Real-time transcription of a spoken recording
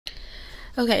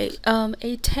Okay,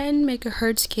 a 10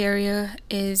 megahertz carrier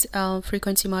is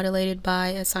frequency modulated by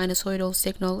a sinusoidal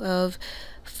signal of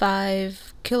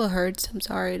 5 kilohertz. I'm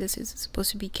sorry, this is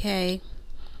supposed to be K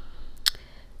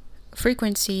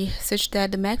frequency, such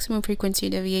that the maximum frequency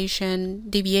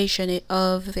deviation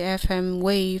of the FM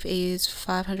wave is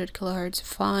 500 kilohertz.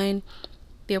 Find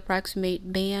the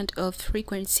approximate band of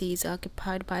frequencies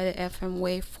occupied by the FM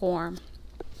waveform.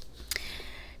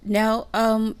 Now,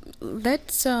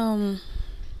 let's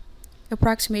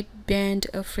approximate band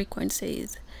of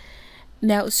frequencies.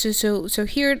 Now, so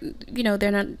here,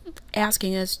 they're not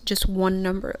asking us just one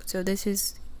number. So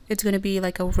it's going to be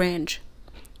like a range.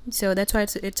 So that's why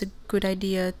it's a good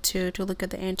idea to look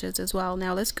at the answers as well.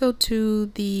 Now let's go to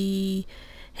the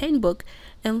handbook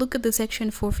and look at the section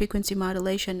for frequency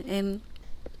modulation. And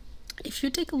if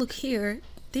you take a look here,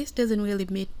 this doesn't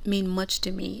really mean much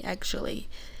to me, actually.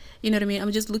 You know what I mean?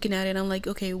 I'm just looking at it and I'm like,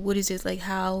 okay, what is this? Like,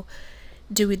 how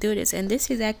do we do this? And this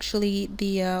is actually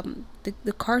the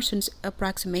Carson's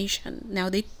approximation. Now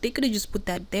they could have just put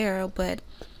that there, but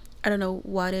I don't know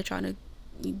why they're trying to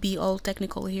be all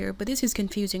technical here, but this is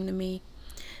confusing to me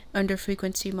under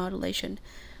frequency modulation.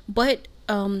 But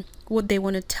what they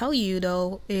want to tell you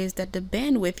though is that the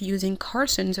bandwidth using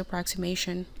Carson's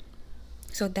approximation,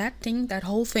 so that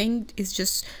whole thing is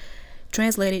just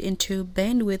translated into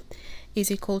bandwidth is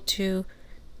equal to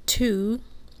 2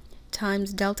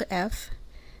 times delta F.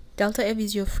 Delta F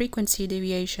is your frequency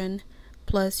deviation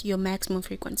plus your maximum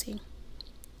frequency.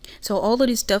 So all of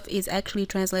this stuff is actually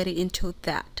translated into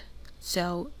that.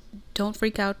 So don't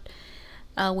freak out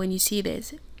when you see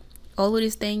this. All of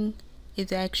this thing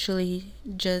is actually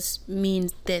just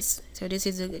means this. So this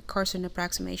is a Carson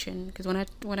approximation, because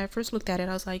when I first looked at it,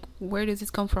 I was like, where does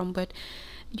this come from? But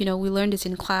we learned this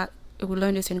in class.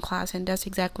 And that's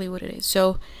exactly what it is.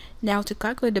 So now to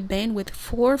calculate the bandwidth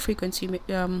for frequency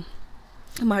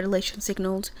modulation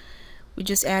signals, we're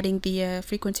just adding the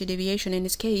frequency deviation. In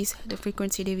this case, the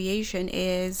frequency deviation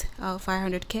is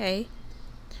 500K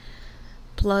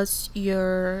plus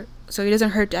your, so it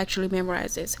doesn't hurt to actually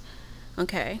memorize this,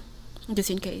 okay, just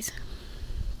in case,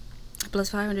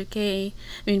 plus 500K,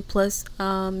 plus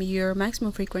your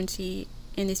maximum frequency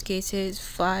in this case is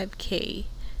 5K.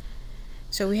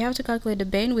 So we have to calculate the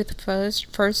bandwidth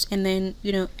first, and then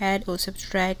add or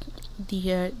subtract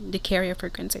the carrier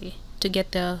frequency to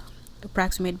get the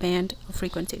approximate band of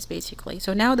frequencies, basically.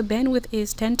 So now the bandwidth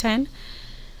is 1010.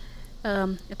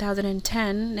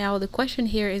 1010. Now the question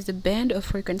here is the band of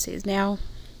frequencies. Now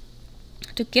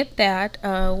to get that,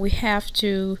 we have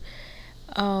to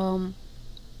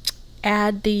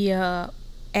add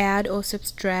or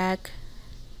subtract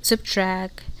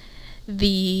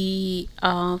the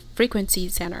frequency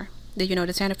center,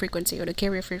 the center frequency or the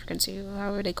carrier frequency,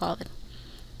 however they call it.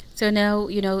 So now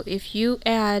if you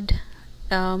add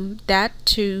that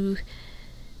to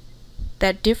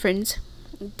that difference,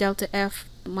 delta F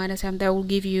minus M, that will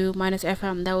give you minus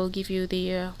FM, that will give you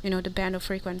the the band of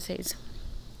frequencies,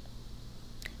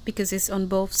 because it's on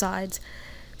both sides.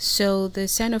 So the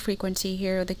center frequency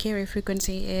here, the carrier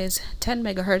frequency, is 10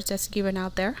 megahertz. That's given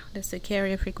out there. That's the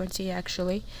carrier frequency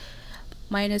actually,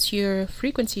 minus your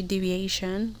frequency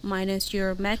deviation minus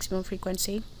your maximum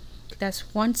frequency.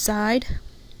 That's one side.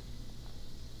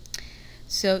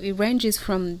 So it ranges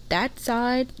from that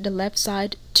side, the left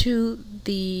side, to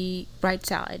the right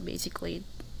side, basically.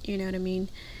 You know what I mean?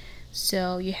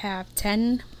 So you have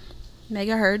 10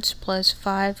 megahertz plus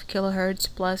 5 kilohertz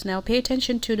plus, now pay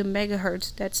attention to the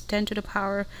megahertz, that's 10 to the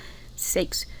power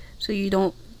 6. So you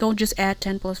don't just add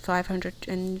 10 plus 500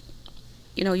 and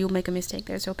you'll make a mistake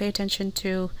there. So pay attention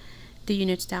to the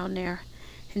units down there.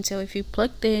 And so if you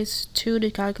plug this to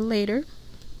the calculator,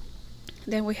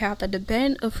 then we have that the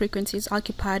band of frequencies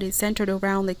occupied is centered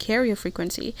around the carrier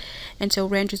frequency, and so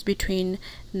ranges between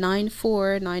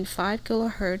 9495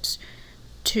 kilohertz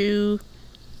to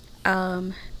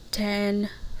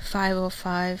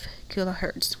 10505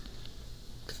 kilohertz.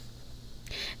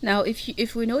 Now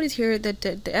if we notice here that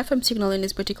the FM signal in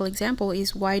this particular example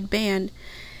is wideband,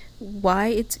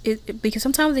 why because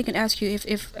sometimes they can ask you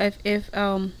if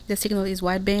the signal is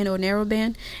wideband or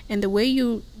narrowband, and the way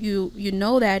you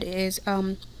know that is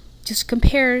just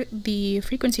compare the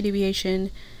frequency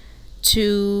deviation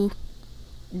to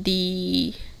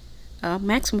the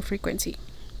maximum frequency.